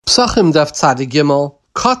Psachim Daf Tzadik Gimel.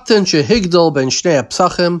 Katan shehigdol ben shnei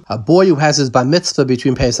psachim, a boy who has his bar mitzvah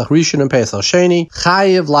between Pesach Rishon and Pesach Sheni,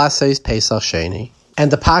 chayev laseis Pesach Sheni.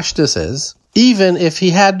 And the pashtus is, even if he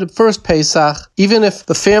had the first Pesach, even if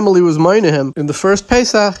the family was minor him in the first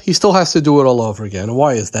Pesach, he still has to do it all over again. And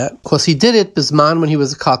why is that? Because he did it bisman when he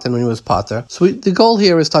was a katan, when he was pater. So the goal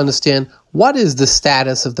here is to understand what is the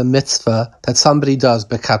status of the mitzvah that somebody does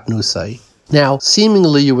bekat nusay. Now,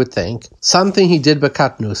 seemingly you would think something he did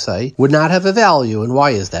bekat nusay would not have a value, and why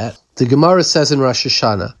is that? The Gemara says in Rosh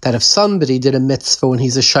Hashanah that if somebody did a mitzvah when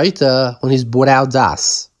he's a shaita, when he's without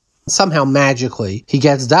das, somehow magically he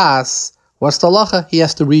gets das, what's the halacha? He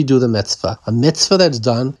has to redo the mitzvah. A mitzvah that's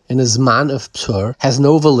done in a zman of ptur has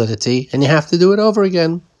no validity, and you have to do it over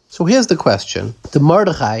again. So here's the question. The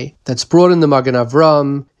Mordechai that's brought in the Magen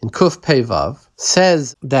Avram in Kuf Pei Vav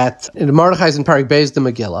says that, in the Mordechai's in Parak Beis the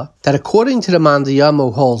Megillah, that according to the Man Diyamo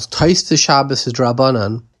who holds Tais the Shabbos is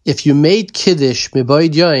Drabanan, if you made Kiddush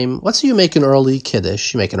Miboid Yom, let's say you make an early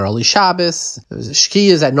Kiddush, you make an early Shabbos, Shki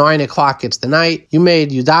is at 9 o'clock, it's the night, you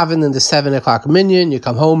daven in the 7 o'clock minyan, you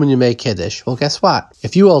come home and you make Kiddush. Well, guess what?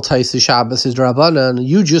 If you all Tais the Shabbos is Drabanan,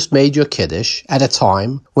 you just made your Kiddush at a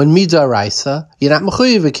time when Midaraisa, you're not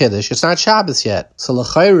Mechuyev a Kiddush, it's not Shabbos yet. So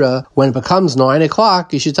L'chaira, when it becomes 9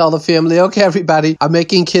 o'clock, you should tell the family, okay everybody, I'm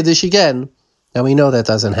making Kiddush again. Now we know that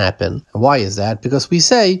doesn't happen. And why is that? Because we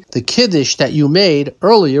say the Kiddush that you made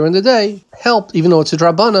earlier in the day helped, even though it's a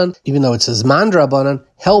Drabanan, even though it's a Zman Drabanan,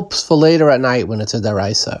 helps for later at night when it's a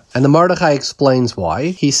Daraisa. And the Mordechai explains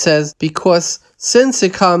why. He says, because since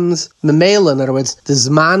it comes Memela, in other words, the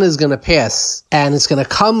Zman is going to pass, and it's going to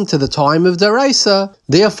come to the time of Daraisa,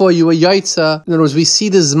 therefore you are Yaitza. In other words, we see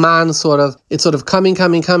the Zman it's sort of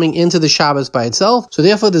coming into the Shabbos by itself, so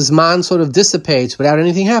therefore the Zman sort of dissipates without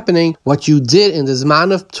anything happening. What you did in the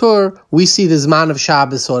Zman of Ptur, we see the Zman of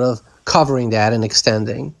Shabbos sort of covering that and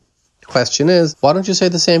extending. The question is, why don't you say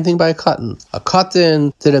the same thing by a katan? A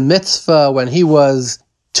katan did a mitzvah when he was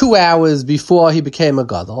 2 hours before he became a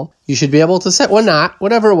gadol. You should be able to say, or not,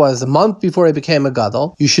 whatever it was, a month before he became a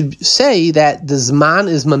gadol, you should say that the zman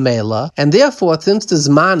is mamela, and therefore, since the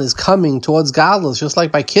zman is coming towards gadol, just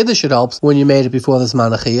like by kiddush it helps when you made it before the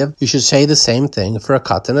zman achiyev, you should say the same thing for a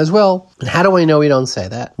katan as well. And how do I know we don't say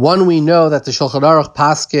that? One, we know that the Shulchan Aruch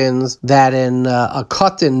paskins that in a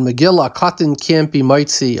katan, Megillah, a katan can't be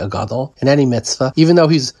mitzi a gadol in any mitzvah, even though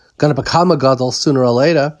he's going to become a gadol sooner or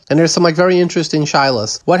later. And there's some very interesting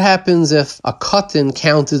shilas. What happens if a katan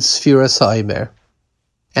counted Sfira Sa'imer?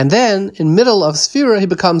 And then, in middle of Sfira, he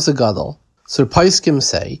becomes a gadol. So the Paiskim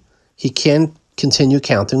say, he can't continue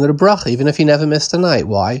counting with a bracha, even if he never missed a night.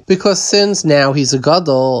 Why? Because since now he's a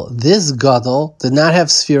gadol, this gadol did not have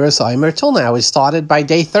Sfira Sa'imer till now. He started by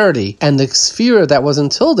day 30. And the Sfira that was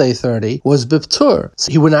until day 30 was Biptur.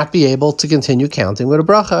 So he would not be able to continue counting with a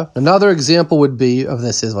bracha. Another example would be of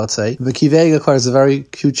this is, let's say, V'kivega is a very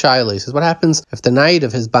cute child. He says, what happens if the night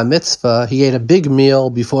of his bar mitzvah, he ate a big meal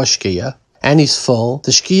before Shkia, and he's full, the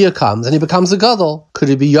Shkia comes, and he becomes a gadol? Could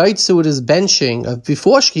he be yaitzu with his benching of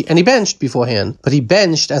before Shkia? And he benched beforehand, but he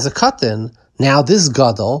benched as a katan. Now this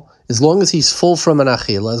gadol, as long as he's full from an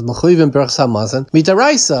achila, as mechuyev and berachas hamazon,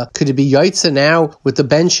 midaraisa, could he be yaitza now with the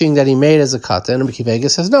benching that he made as a katan? And Mekivega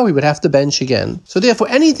says no, he would have to bench again. So therefore,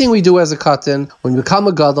 anything we do as a katan, when we become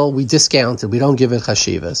a gadol, we discount it, we don't give it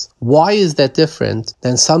chashivas. Why is that different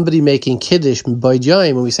than somebody making kiddush by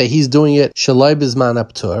yom when we say he's doing it shaloi bizman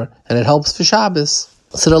aptur, and it helps for Shabbos?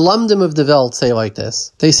 So the Lamdim of the Welt say like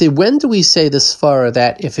this. They say, when do we say this far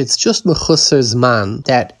that if it's just mechusar zman,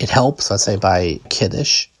 that it helps, let's say by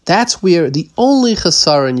kiddush, that's where the only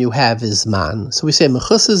chesaron you have is zman. So we say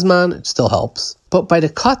mechusar zman, it still helps. But by the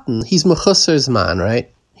katan, he's mechusar zman,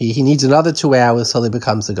 right? He needs another 2 hours till he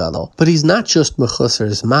becomes a gadol. But he's not just mechusar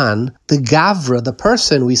zman. The gavra, the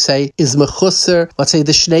person, we say, is mechusar, let's say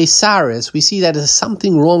the shnei saris. We see that there's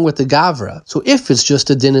something wrong with the gavra. So if it's just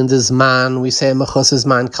a din in the zman, we say mechusar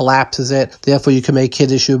zman collapses it, therefore you can make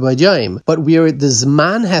kiddush by yom. But where the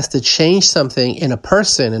zman has to change something in a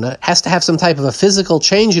person, and it has to have some type of a physical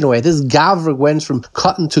change in a way. This gavra went from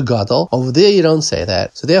katan to gadol. Over there you don't say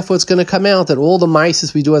that. So therefore it's going to come out that all the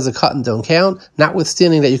mices we do as a katan don't count,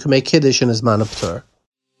 notwithstanding that you can make kiddush in his man of ptur.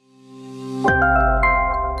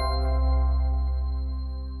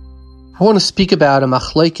 I want to speak about a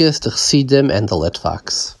machlekes, the Chassidim, and the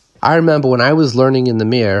Litvaks. I remember when I was learning in the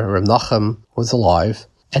Mir, Reb Nachum was alive,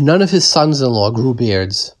 and none of his sons-in-law grew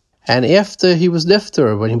beards. And after he was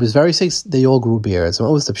nifter, when he was very sick, they all grew beards. And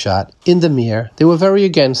what was the pshat? In the Mir, they were very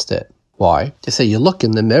against it. Why? They say you look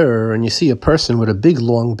in the mirror and you see a person with a big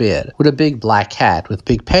long beard, with a big black hat, with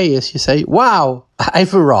big payas. You say, wow,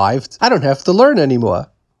 I've arrived. I don't have to learn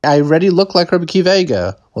anymore. I already look like Rabbi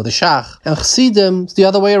Kivega. or the shach. And Chassidim, it's the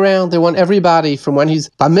other way around. They want everybody from when he's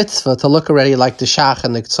bar mitzvah to look already like the shach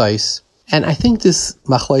and the tzais. And I think this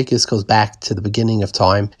machlokes goes back to the beginning of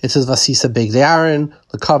time. It says Vasisa Big Aaron,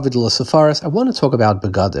 L'Kavod L'Sefaris. I want to talk about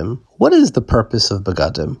begadim. What is the purpose of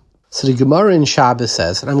begadim? So the Gemara in Shabbos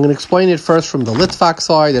says, and I'm going to explain it first from the Litvak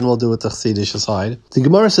side, and we'll do it the Chassidish side. The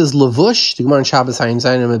Gemara says, Levush, the Gemara in Shabbos Hayin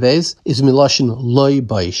Zayin Amabez, is Miloshin Loi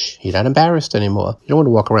Baish. You're not embarrassed anymore. You don't want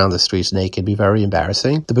to walk around the streets naked. It'd be very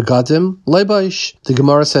embarrassing. The Begadim, Loi Baish. The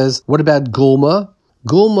Gemara says, what about Gulma?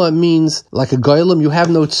 Gulma means like a goylem, you have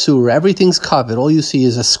no tsura, everything's covered, all you see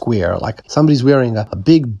is a square, like somebody's wearing a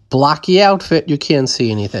big blocky outfit, you can't see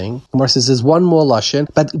anything. Gemara says there's one more lashon,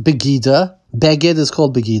 but begida, beged is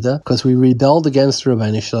called begida, because we rebelled against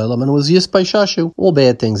Rabbeinu Shalom, and it was used by Shashu, all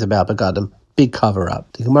bad things about begadim, big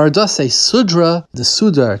cover-up. The Gemara does say sudra, the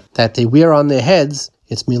sudar that they wear on their heads,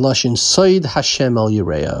 it's miloshin soid Hashem el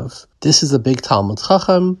Yireav. This is a big Talmud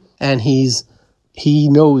Chacham, and he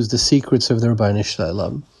knows the secrets of the Rabbeinu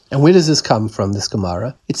Shalom. And where does this come from, this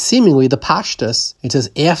Gemara? It's seemingly the Pashtus. It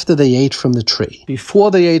says after they ate from the tree.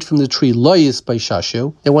 Before they ate from the tree, loyis by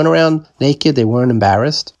Shashu, they went around naked, they weren't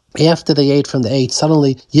embarrassed. After they ate from the eight,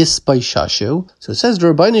 suddenly yis by Shashu. So it says the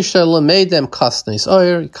Rabbeinu Shalom made them kasnes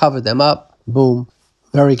oyer, he covered them up, boom.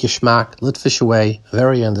 Very gishmak, lit fish away,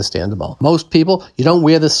 very understandable. Most people, you don't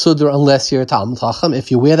wear the sudar unless you're a Talmud Chacham.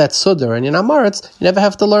 If you wear that sudar and you're not Maritz, you never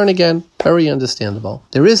have to learn again. Very understandable.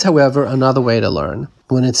 There is, however, another way to learn.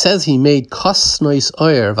 When it says he made kasnois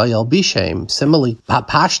oyer vayal bishem, similarly,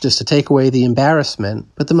 pashtus to take away the embarrassment.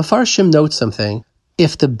 But the Mefarshim notes something.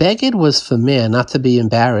 If the beged was for man not to be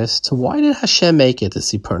embarrassed, so why did Hashem make it, the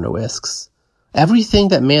Sipurno asks? Everything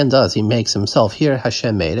that man does, he makes himself. Here,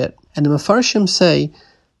 Hashem made it. And the Mefarshim say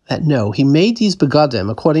that no, he made these begadim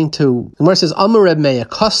according to, the Gemara says, Amar Reb Meir,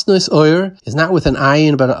 kasnus oyer is not with an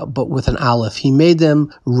ayin, but with an aleph. He made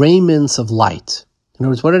them raiments of light. In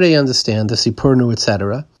other words, what do they understand? The Sipurnu,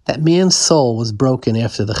 etc. That man's soul was broken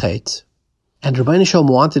after the Chet. And Rabbeinu Shalom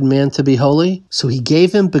wanted man to be holy, so he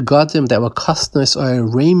gave him begadim that were kasnus or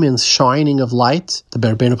raiments shining of light. The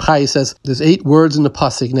Rabbeinu Chai says there's 8 words in the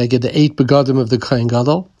pasuk neged the 8 begadim of the Kohen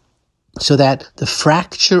Gadol, so that the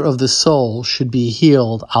fracture of the soul should be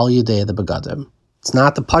healed al yedei the begadim. It's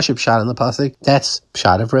not the Pashup shot in the pasuk, that's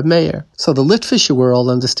shot of Reb Meir. So the Litvish world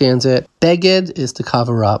understands it. Beged is to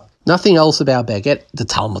cover up. Nothing else about beged. The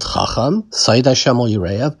Talmud Chacham, Sayyid Hashem al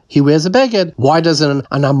Yireav, he wears a beged. Why doesn't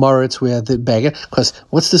an Amoritz wear the beged? Because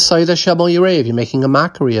what's the Sayyid Hashem al Yireav? You're making a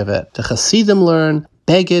mockery of it. The Chassidim learn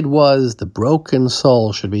beged was the broken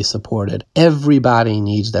soul should be supported. Everybody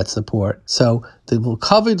needs that support. So the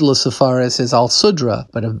Kavod L'Sefaris is al Sudra,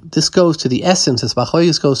 but if this goes to the essence, this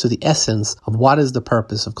Bachoyis goes to the essence of what is the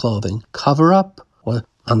purpose of clothing. Cover up, or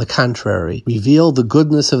on the contrary, reveal the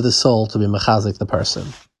goodness of the soul to be mechazik the person.